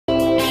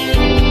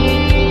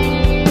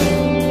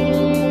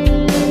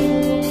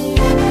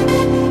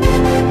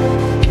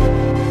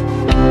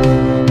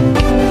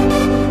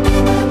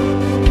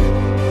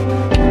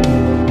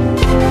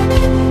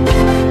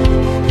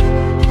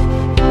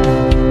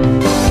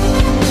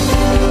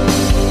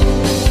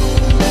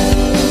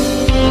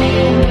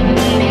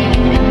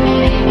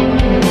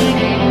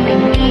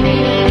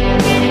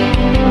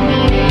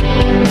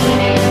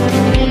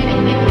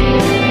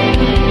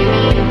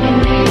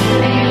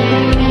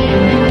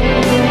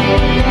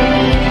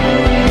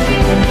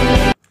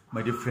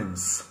My dear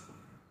friends,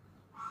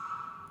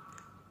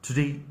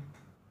 today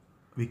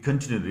we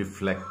continue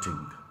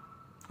reflecting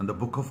on the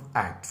book of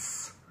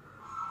Acts,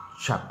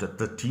 chapter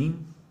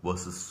 13,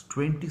 verses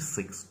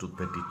 26 to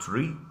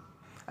 33,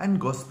 and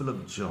Gospel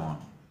of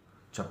John,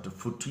 chapter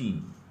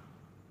 14,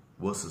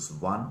 verses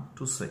 1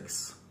 to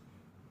 6.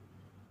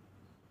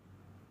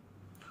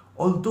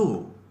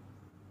 Although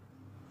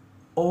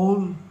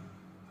all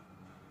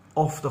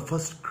of the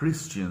first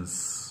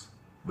Christians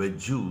were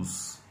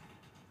Jews,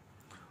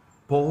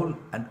 Paul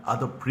and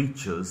other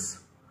preachers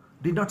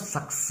did not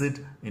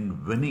succeed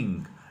in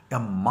winning a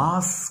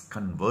mass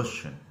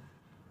conversion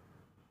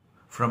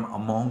from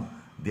among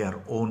their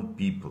own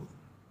people.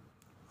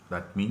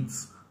 That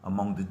means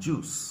among the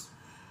Jews.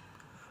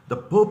 The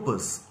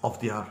purpose of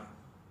their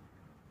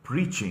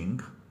preaching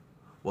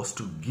was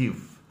to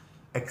give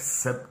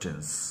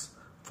acceptance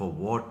for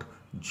what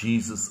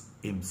Jesus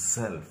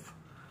himself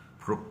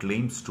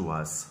proclaims to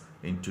us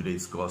in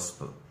today's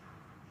gospel,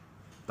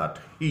 that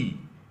he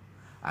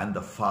and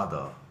the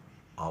Father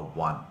are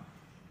one.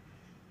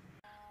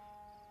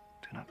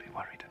 Do not be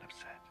worried and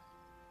upset.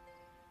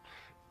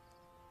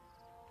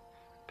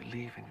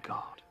 Believe in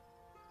God,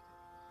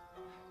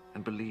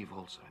 and believe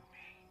also in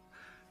me.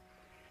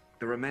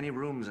 There are many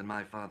rooms in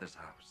my Father's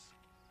house,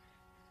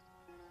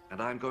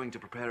 and I'm going to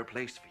prepare a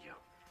place for you.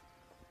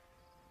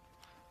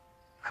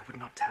 I would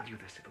not tell you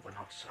this if it were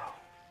not so.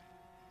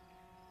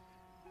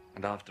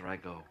 And after I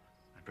go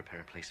and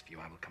prepare a place for you,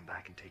 I will come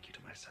back and take you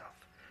to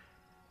myself,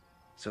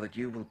 so that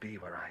you will be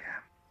where I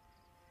am.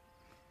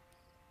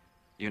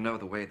 You know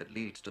the way that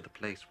leads to the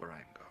place where I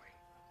am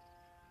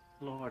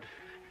going. Lord,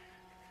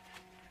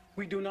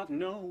 we do not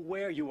know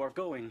where you are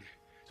going,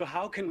 so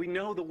how can we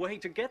know the way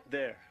to get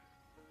there?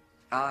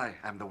 I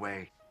am the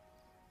way,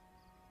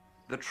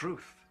 the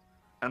truth,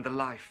 and the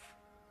life.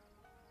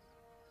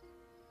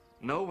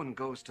 No one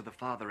goes to the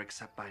Father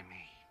except by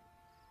me.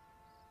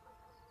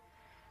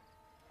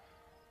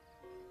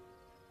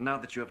 Now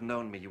that you have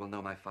known me, you will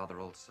know my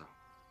Father also.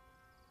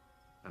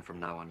 And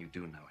from now on you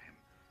do know him,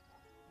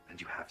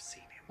 and you have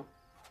seen him.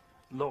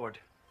 Lord,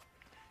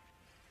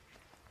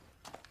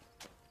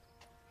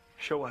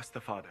 show us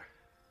the Father.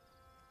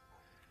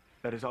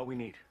 That is all we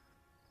need.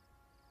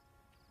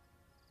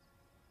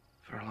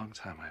 For a long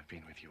time I have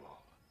been with you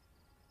all,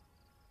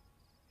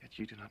 yet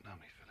you do not know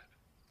me, Philip.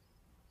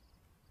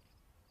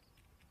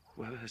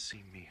 Whoever has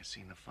seen me has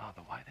seen the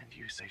Father. Why then do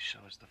you say, show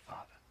us the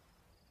Father?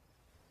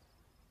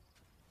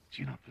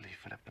 Do you not believe,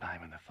 Philip, that I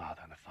am in the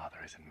Father and the Father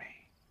is in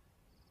me?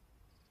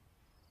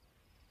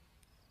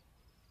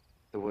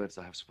 The words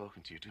I have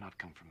spoken to you do not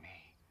come from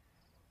me.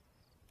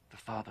 The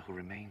Father who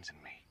remains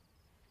in me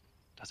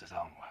does his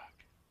own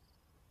work.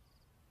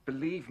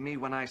 Believe me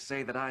when I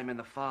say that I am in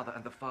the Father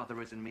and the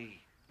Father is in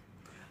me.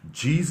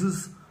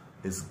 Jesus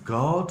is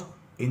God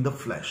in the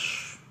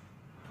flesh,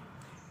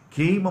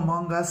 came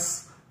among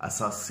us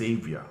as our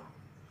Savior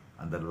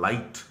and the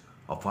light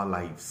of our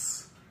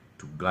lives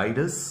to guide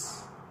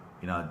us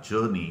in our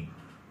journey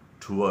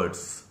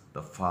towards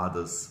the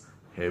Father's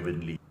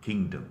heavenly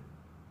kingdom.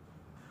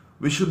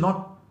 We should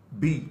not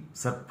be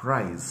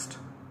surprised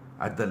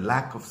at the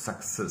lack of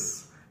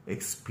success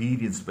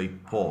experienced by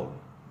Paul,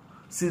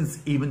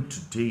 since even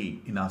today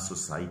in our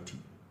society,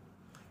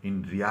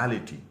 in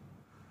reality,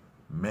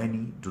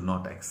 many do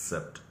not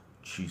accept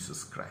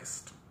Jesus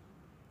Christ.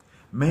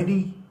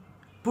 Many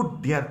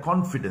put their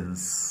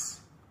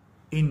confidence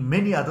in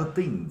many other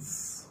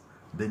things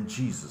than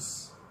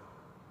Jesus.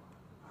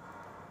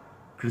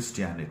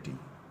 Christianity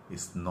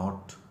is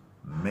not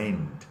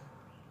meant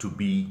to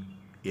be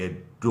a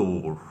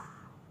door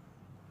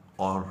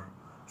or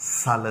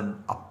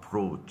sullen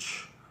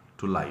approach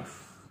to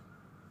life.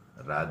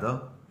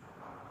 Rather,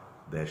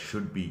 there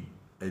should be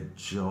a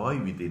joy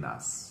within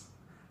us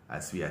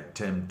as we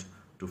attempt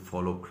to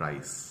follow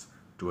Christ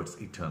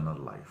towards eternal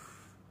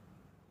life.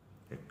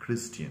 A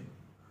Christian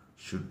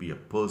should be a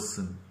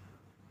person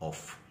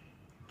of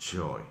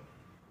joy,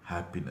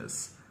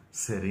 happiness,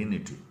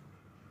 serenity.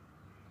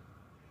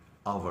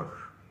 Our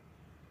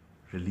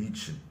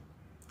religion,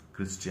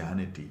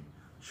 Christianity,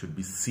 should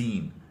be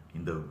seen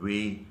in the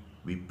way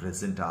we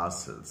present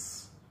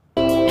ourselves.